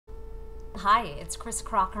Hi, it's Chris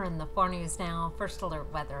Crocker in the 4 News Now First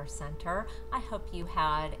Alert Weather Center. I hope you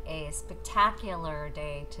had a spectacular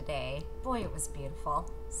day today. Boy, it was beautiful.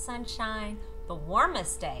 Sunshine, the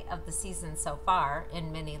warmest day of the season so far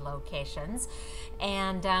in many locations.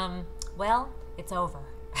 And, well, it's over.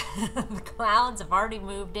 The clouds have already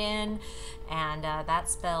moved in, and that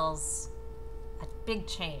spells a big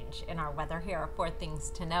change in our weather. Here are 4 things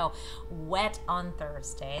to know. Wet on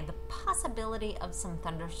Thursday, the possibility of some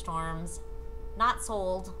thunderstorms. Not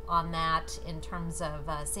sold on that in terms of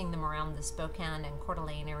seeing them around the Spokane and Coeur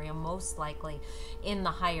d'Alene area, most likely in the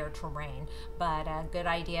higher terrain. But a good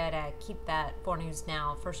idea to keep that 4 News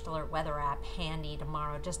Now First Alert weather app handy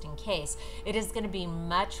tomorrow just in case. It is going to be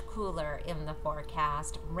much cooler in the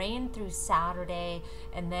forecast. Rain through Saturday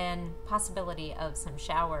and then possibility of some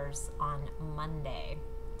showers on Monday.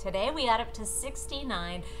 Today we got up to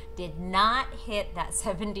 69, did not hit that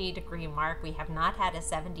 70-degree mark. We have not had a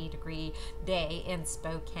 70-degree day in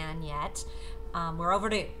Spokane yet. We're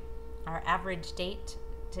overdue. Our average date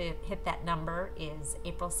to hit that number is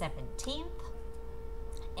April 17th.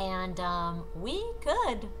 And we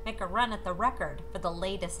could make a run at the record for the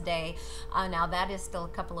latest day. Now that is still a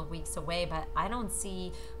couple of weeks away, but I don't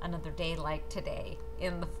see another day like today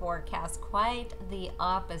in the forecast. Quite the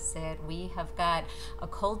opposite. We have got a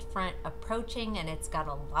cold front approaching and it's got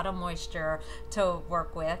a lot of moisture to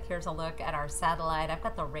work with. Here's a look at our satellite. I've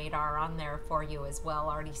got the radar on there for you as well.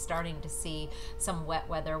 Already starting to see some wet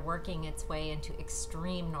weather working its way into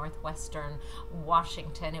extreme northwestern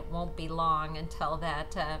Washington. It won't be long until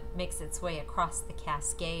that makes its way across the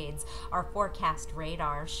Cascades. Our forecast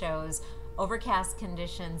radar shows overcast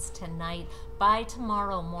conditions tonight. By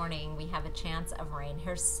tomorrow morning, we have a chance of rain.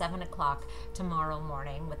 Here's 7 o'clock tomorrow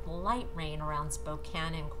morning with light rain around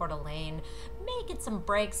Spokane and Coeur d'Alene. May get some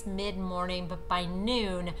breaks mid-morning, but by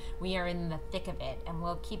noon, we are in the thick of it, and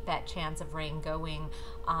we'll keep that chance of rain going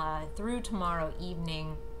through tomorrow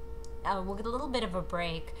evening. We'll get a little bit of a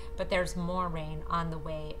break, but there's more rain on the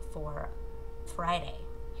way for Friday.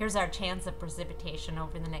 Here's our chance of precipitation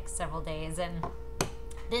over the next several days, and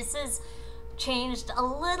this is changed a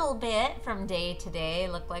little bit from day to day.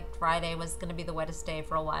 It looked like Friday was going to be the wettest day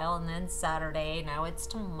for a while, and then Saturday. Now it's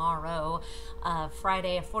tomorrow.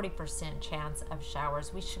 Friday, a 40% chance of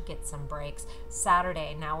showers. We should get some breaks.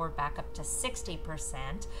 Saturday, now we're back up to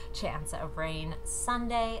 60% chance of rain.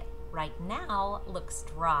 Sunday, right now, looks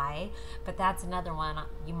dry, but that's another one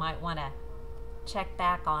you might want to check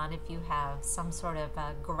back on if you have some sort of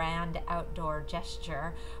a grand outdoor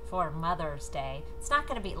gesture for Mother's Day. It's not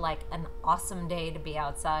going to be like an awesome day to be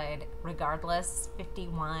outside regardless.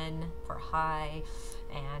 51 for high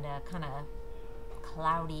and kind of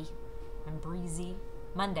cloudy and breezy.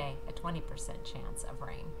 Monday, a 20% chance of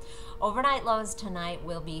rain. Overnight lows tonight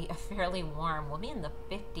will be fairly warm. We'll be in the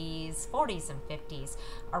 50s, 40s and 50s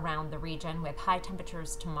around the region, with high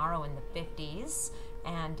temperatures tomorrow in the 50s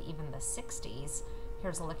and even the 60s.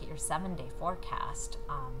 Here's a look at your 7-day forecast.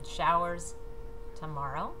 Showers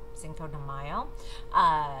tomorrow, Cinco de Mayo.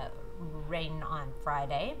 Rain on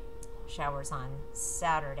Friday. Showers on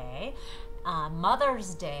Saturday.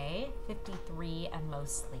 Mother's Day, 53 and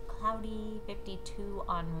mostly cloudy, 52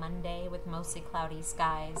 on Monday with mostly cloudy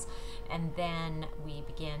skies, and then we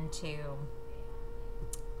begin to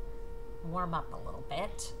warm up a little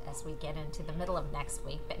bit as we get into the middle of next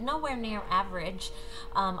week, but nowhere near average.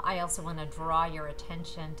 I also want to draw your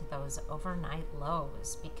attention to those overnight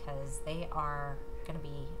lows because they are going to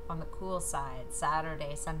be on the cool side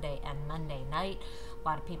Saturday, Sunday, and Monday night. A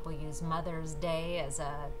lot of people use Mother's Day as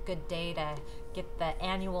a good day to get the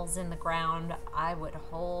annuals in the ground. I would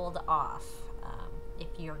hold off if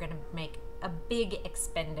you're going to make a big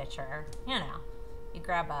expenditure. You know, you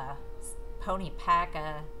grab a pony pack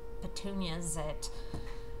of petunias at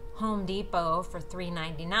Home Depot for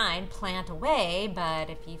 $3.99, plant away,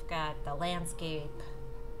 but if you've got the landscapers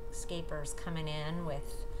coming in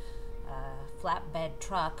with a flatbed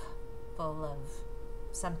truck full of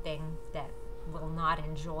something that will not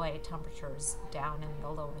enjoy temperatures down in the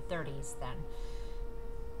lower 30s, then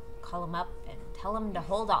call them up and tell them to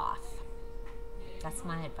hold off. That's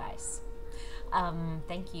my advice.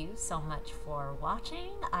 Thank you so much for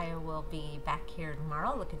watching. I will be back here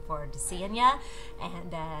tomorrow. Looking forward to seeing ya,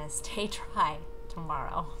 and stay dry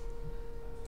tomorrow.